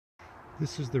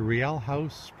This is the Riel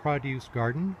House Produce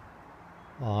Garden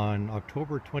on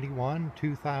October 21,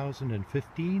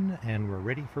 2015, and we're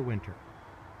ready for winter.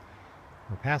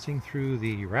 We're passing through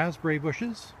the raspberry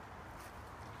bushes.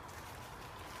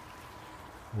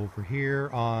 Over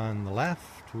here on the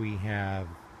left we have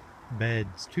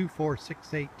beds 2, 4,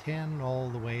 6, 8, 10 all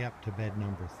the way up to bed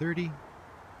number 30.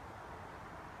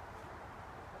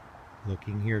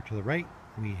 Looking here to the right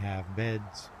we have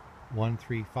beds 1,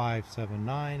 3, 5, 7,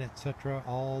 9, etc.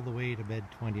 all the way to bed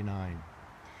 29.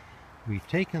 We've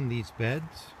taken these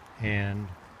beds and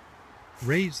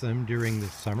raised them during the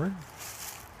summer.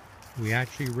 We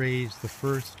actually raised the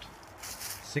first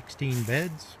 16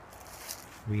 beds.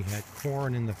 We had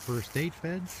corn in the first 8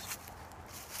 beds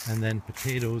and then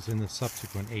potatoes in the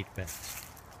subsequent 8 beds.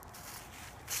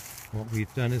 What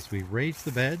we've done is we've raised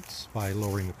the beds by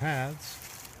lowering the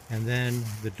paths, and then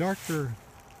the darker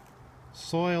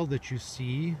soil that you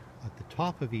see at the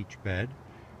top of each bed,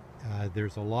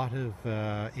 there's a lot of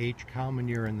aged cow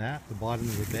manure in that. The bottom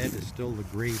of the bed is still the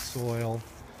gray soil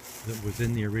that was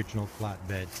in the original flat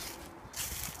beds.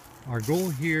 Our goal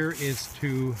here is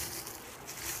to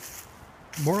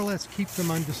more or less keep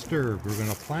them undisturbed. We're going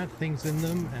to plant things in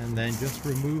them and then just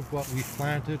remove what we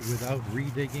planted without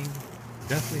redigging,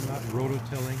 definitely not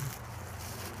rototilling.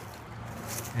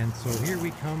 And so here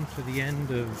we come to the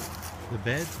end of the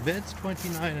beds. Beds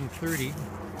 29 and 30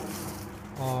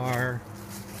 are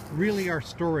really our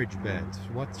storage beds.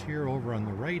 What's here over on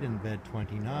the right in bed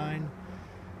 29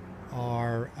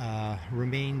 are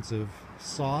remains of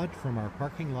sod from our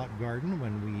parking lot garden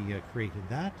when we created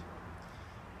that,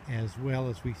 as well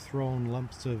as we've thrown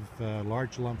lumps of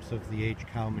large lumps of the aged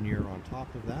cow manure on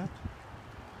top of that.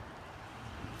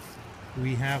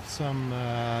 We have some,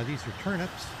 these are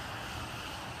turnips.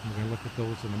 We're going to look at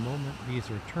those in a moment. These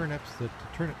are turnips, the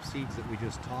turnip seeds that we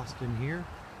just tossed in here.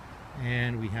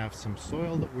 And we have some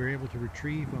soil that we were able to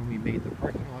retrieve when we made the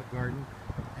parking lot garden.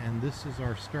 And this is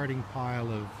our starting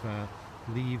pile of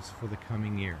leaves for the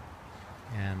coming year.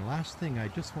 And last thing I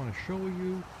just want to show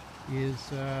you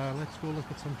is, let's go look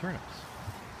at some turnips.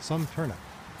 Some turnip.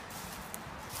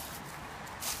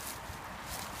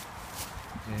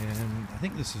 And I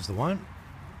think this is the one.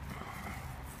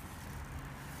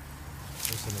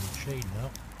 There's some in the shade now.